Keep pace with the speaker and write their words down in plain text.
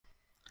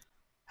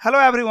Hello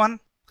everyone.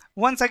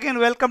 Once again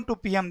welcome to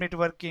PM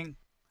Networking.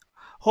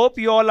 Hope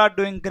you all are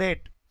doing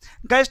great.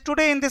 Guys,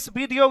 today in this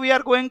video we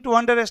are going to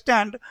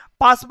understand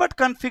password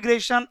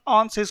configuration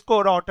on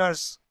Cisco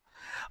routers.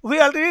 We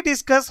already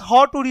discussed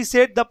how to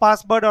reset the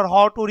password or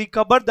how to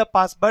recover the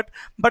password,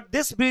 but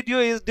this video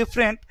is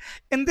different.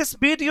 In this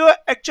video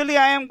actually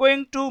I am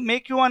going to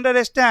make you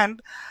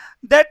understand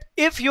that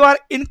if you are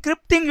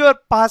encrypting your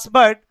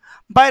password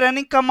by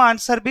running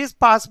command service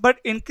password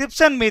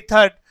encryption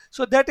method,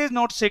 so that is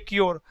not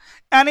secure.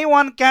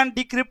 Anyone can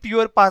decrypt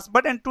your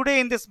password, and today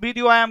in this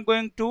video I am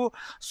going to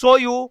show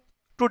you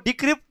to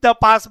decrypt the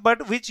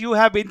password which you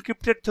have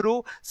encrypted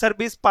through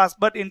service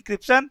password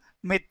encryption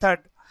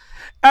method.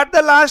 At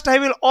the last, I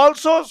will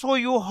also show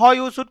you how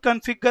you should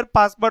configure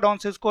password on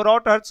Cisco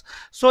routers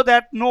so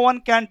that no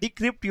one can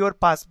decrypt your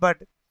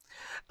password.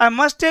 I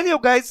must tell you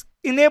guys,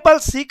 enable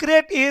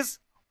secret is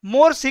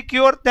more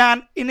secure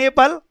than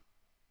enable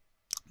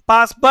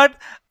password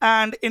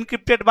and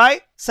encrypted by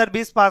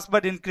service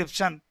password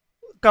encryption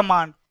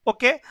command.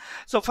 Okay,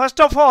 so first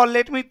of all,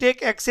 let me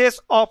take access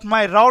of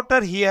my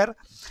router here,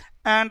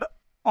 and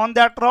on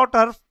that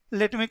router,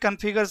 let me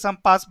configure some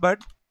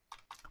password.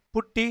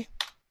 Putty.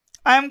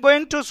 I am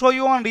going to show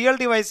you on real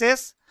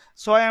devices.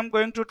 So I am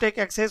going to take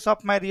access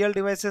of my real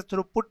devices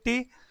through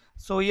putty.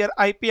 So here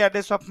IP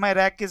address of my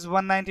rack is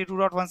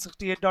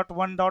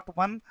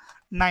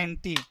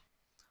 192.168.1.190.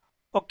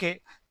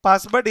 Okay.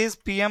 Password is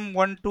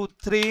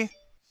PM123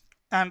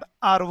 and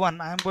R1.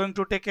 I am going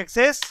to take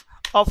access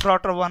of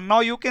router 1.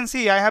 Now you can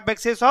see I have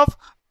access of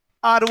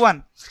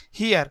R1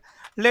 here.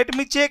 Let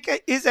me check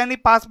is any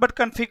password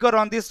configure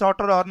on this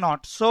router or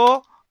not.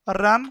 So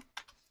run,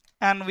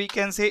 and we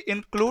can say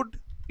include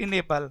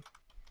enable.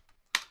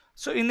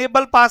 So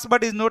enable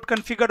password is not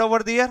configured over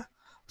there.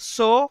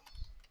 So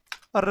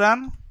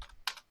run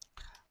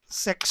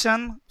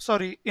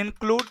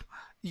include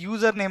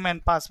username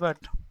and password.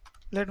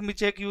 Let me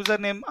check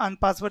username and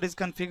password is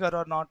configured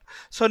or not.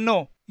 So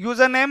no,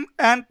 username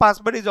and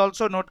password is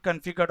also not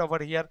configured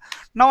over here.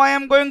 Now I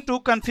am going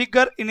to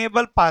configure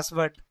enable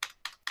password.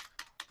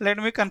 Let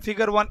me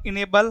configure one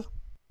enable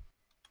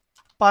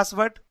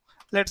password.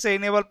 Let's say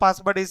enable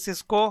password is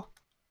Cisco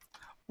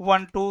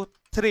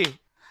 123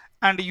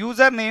 and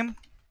username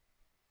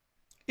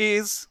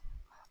is,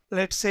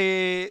 let's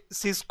say,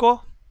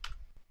 Cisco.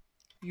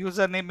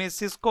 Username is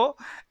Cisco,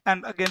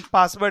 and again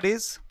password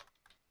is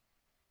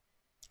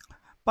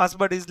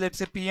let's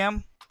say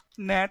PM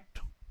net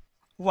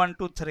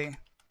 123,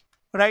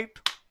 right?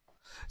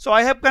 So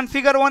I have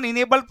configured one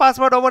enable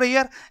password over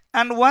here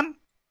and one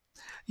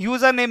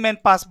username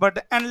and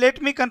password, and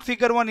let me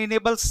configure one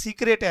enable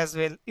secret as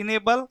well.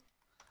 Enable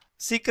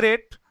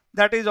secret,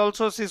 that is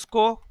also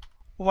Cisco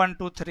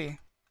 123,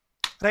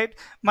 right?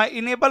 My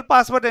enable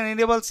password and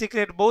enable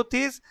secret both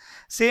is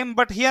same,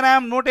 but here I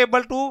am not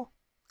able to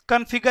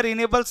configure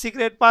enable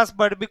secret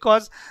password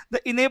because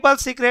the enable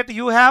secret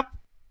you have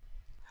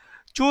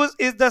choose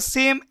is the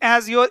same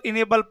as your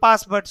enable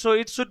password, so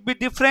it should be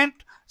different.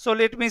 So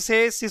let me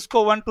say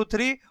Cisco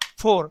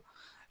 1234.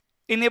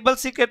 Enable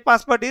secret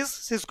password is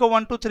Cisco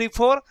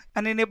 1234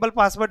 and enable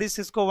password is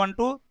Cisco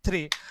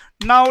 123.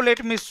 Now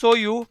let me show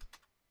you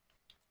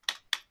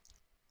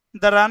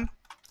the run.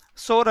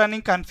 So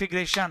running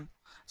configuration.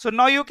 So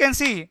now you can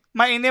see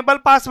my enable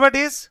password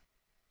is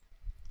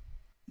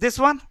this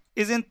one,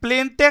 is in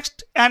plain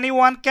text.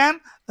 Anyone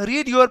can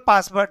read your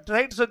password,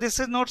 right? So this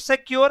is not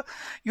secure.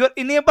 Your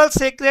enable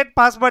secret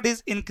password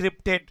is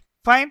encrypted.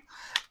 Fine.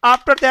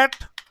 After that,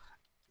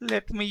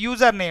 let me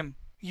username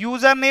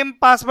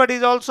password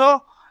is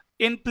also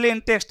in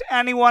plain text.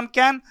 Anyone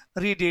can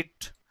read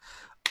it.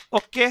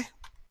 Okay,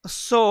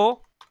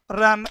 so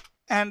run,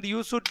 and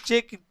you should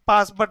check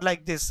password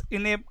like this.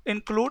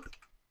 Include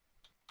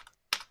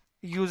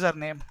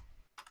username.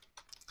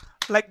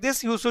 Like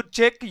this, you should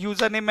check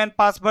username and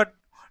password.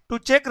 To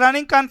check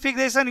running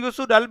configuration, you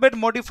should always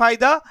modify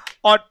the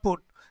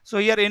output. So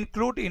here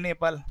include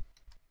enable.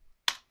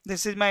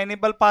 This is my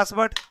enable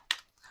password,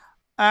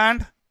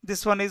 and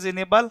this one is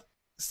enable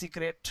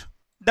secret.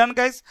 Done,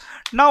 guys.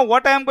 Now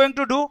what I am going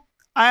to do,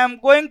 I am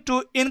going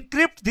to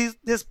encrypt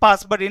this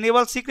password,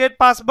 enable secret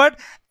password,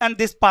 and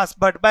this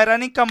password by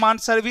running command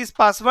service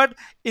password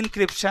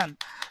encryption.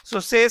 So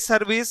say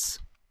service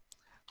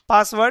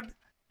password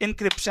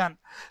encryption.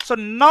 So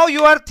now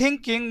you are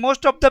thinking,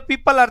 most of the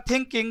people are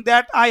thinking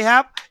that I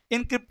have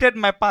encrypted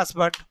my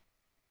password.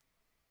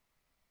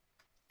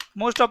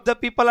 Most of the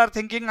people are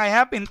thinking I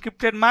have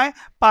encrypted my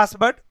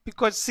password,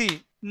 because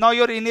see, now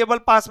your enable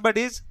password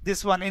is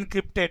this one,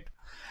 encrypted.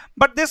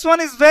 But this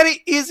one is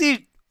very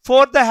easy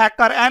for the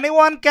hacker.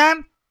 Anyone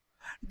can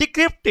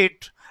decrypt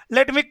it.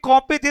 Let me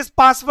copy this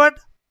password.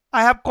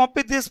 I have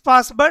copied this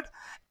password,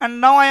 and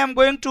now I am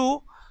going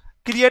to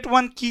create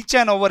one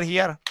keychain over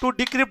here to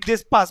decrypt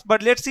this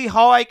password. Let's see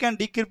how I can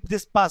decrypt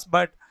this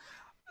password.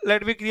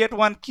 Let me create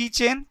one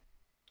keychain.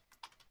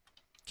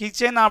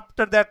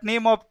 After that,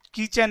 name of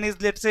keychain is,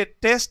 let's say,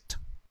 test.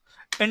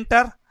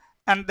 Enter,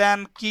 and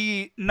then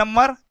key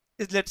number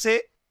is, let's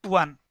say,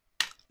 1.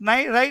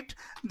 Right?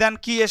 Then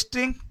key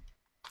string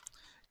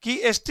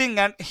key string,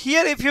 and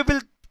here if you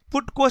will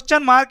put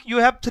question mark, you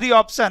have three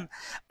options.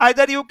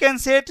 Either you can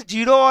set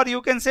 0 or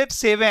you can set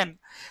 7.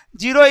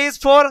 0 is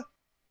for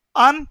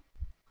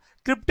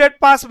uncrypted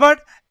password,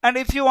 and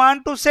if you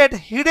want to set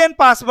hidden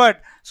password,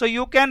 so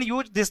you can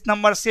use this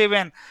number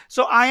 7.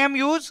 So I am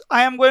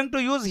going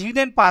to use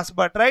hidden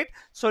password, right?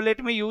 So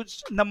let me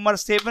use number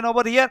 7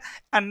 over here,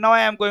 and now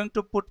I am going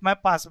to put my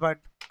password.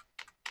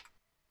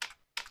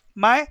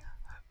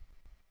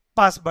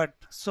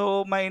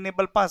 So my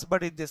enable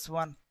password is this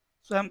one.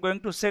 So I'm going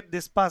to set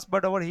this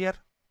password over here.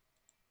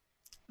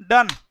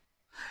 Done.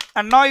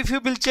 And now if you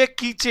will check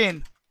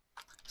keychain,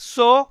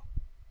 so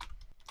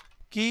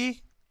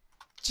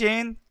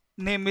keychain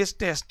name is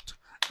test.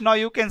 Now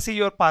you can see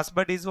your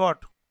password is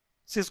what?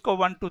 Cisco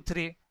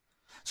 123.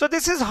 So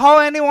this is how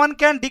anyone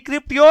can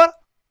decrypt your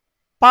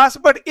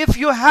password if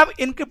you have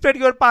encrypted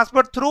your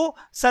password through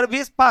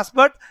service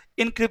password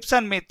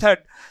encryption method.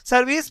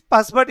 Service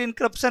password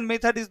encryption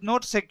method is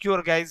not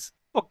secure, guys.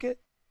 Okay,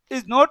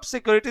 is not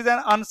secure, it is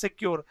an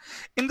unsecure.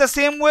 In the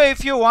same way,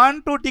 if you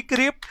want to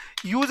decrypt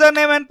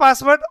username and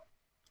password,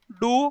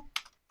 do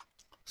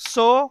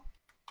so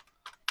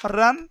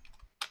run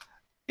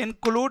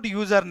include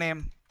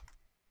username.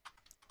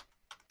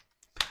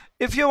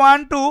 If you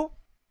want to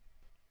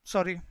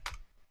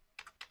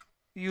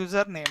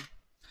username.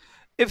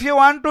 If you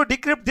want to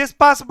decrypt this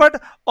password,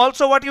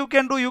 also what you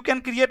can do, you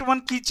can create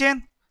one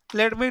keychain.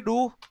 Let me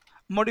do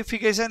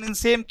modification in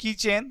same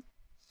keychain.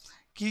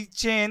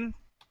 Keychain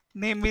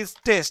name is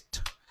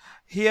test.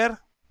 Here,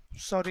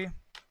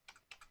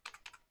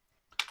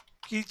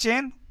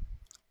 keychain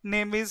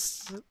name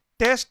is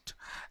test,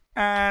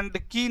 and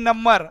key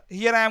number,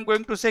 here I am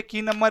going to say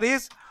key number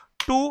is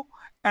 2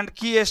 and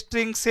key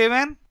string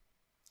 7.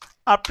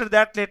 After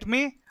that, let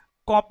me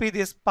copy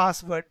this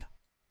password,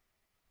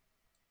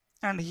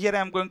 and here I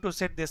am going to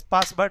set this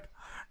password.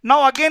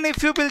 Now again,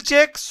 if you will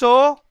check,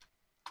 so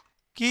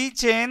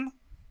keychain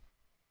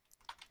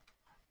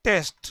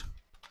test.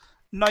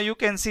 Now you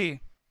can see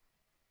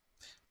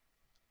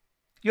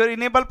your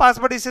enable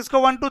password is Cisco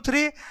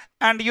 123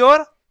 and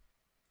your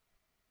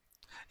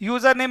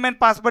username and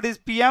password is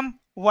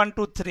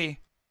PM123,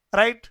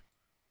 right?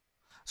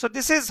 So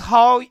this is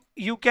how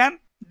you can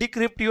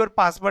decrypt your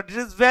password. It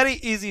is very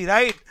easy,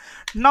 right?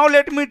 Now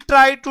let me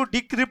try to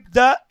decrypt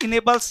the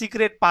enable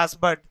secret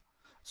password.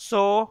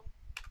 So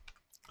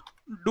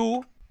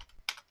do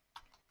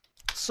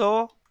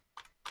so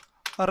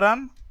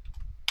run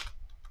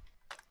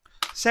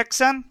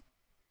section,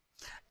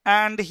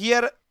 and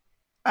here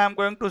I am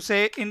going to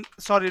say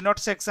not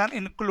section,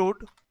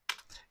 include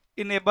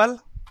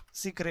enable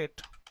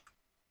secret.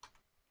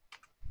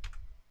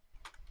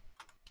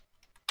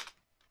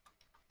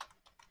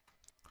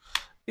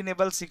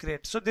 Enable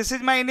secret. So this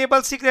is my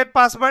enable secret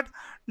password.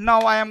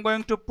 Now I am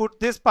going to put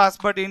this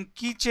password in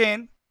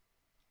keychain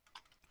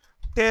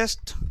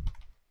test.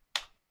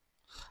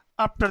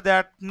 After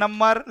that,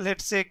 number,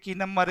 let's say key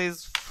number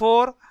is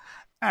 4,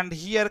 and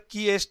here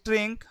key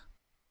string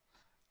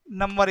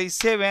number is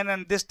 7,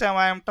 and this time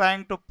I am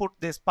trying to put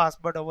this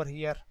password over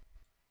here.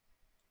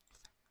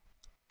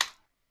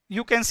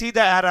 You can see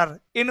the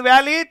error,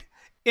 invalid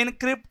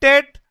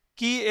encrypted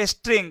key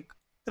string,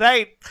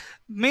 right?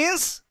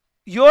 Means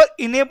your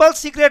enable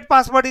secret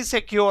password is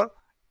secure.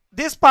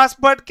 This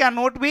password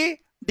cannot be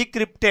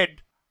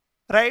decrypted,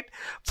 right?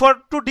 For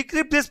to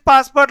decrypt this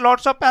password,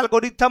 lots of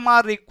algorithm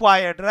are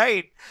required,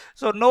 right?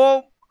 So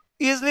no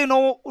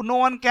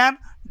one can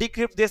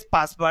decrypt this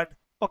password.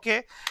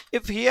 Okay,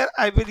 if here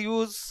I will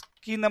use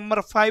key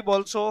number 5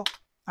 also,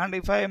 and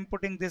if I am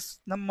putting this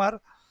number,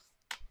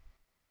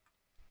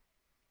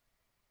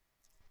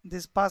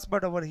 this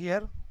password over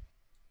here,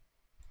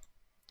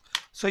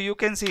 so you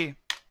can see,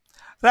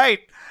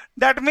 right?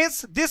 That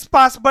means this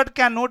password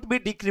cannot be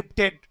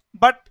decrypted,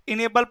 but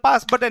enable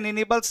password and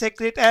enable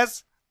secret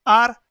as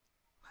are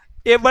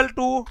able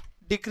to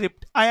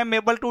decrypt. I am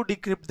able to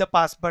decrypt the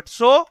password.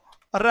 So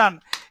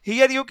run.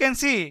 Here you can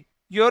see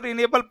your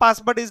enable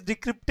password is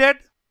encrypted,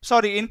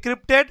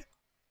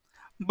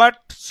 but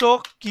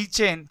so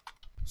keychain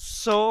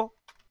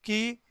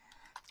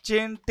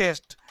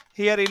test.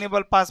 Here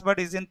enable password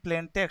is in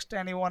plain text.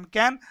 Anyone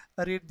can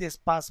read this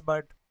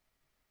password.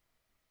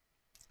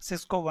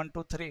 Cisco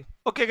 123.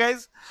 Okay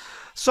guys,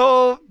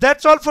 so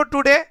that's all for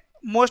today.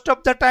 Most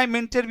of the time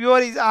interviewer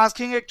is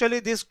asking actually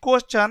this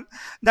question,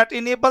 that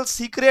enable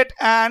secret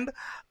and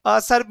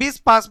service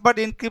password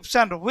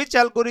encryption, which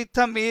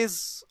algorithm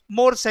is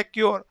more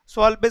secure?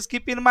 So always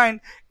keep in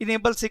mind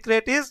enable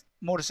secret is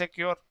more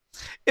secure.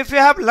 If you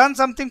have learned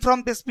something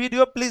from this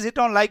video, please hit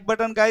on like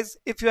button, guys.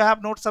 If you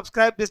have not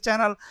subscribed this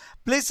channel,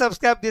 please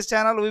subscribe this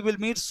channel. We will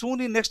meet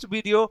soon in next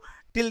video.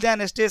 Till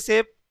then, stay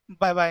safe.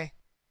 Bye bye.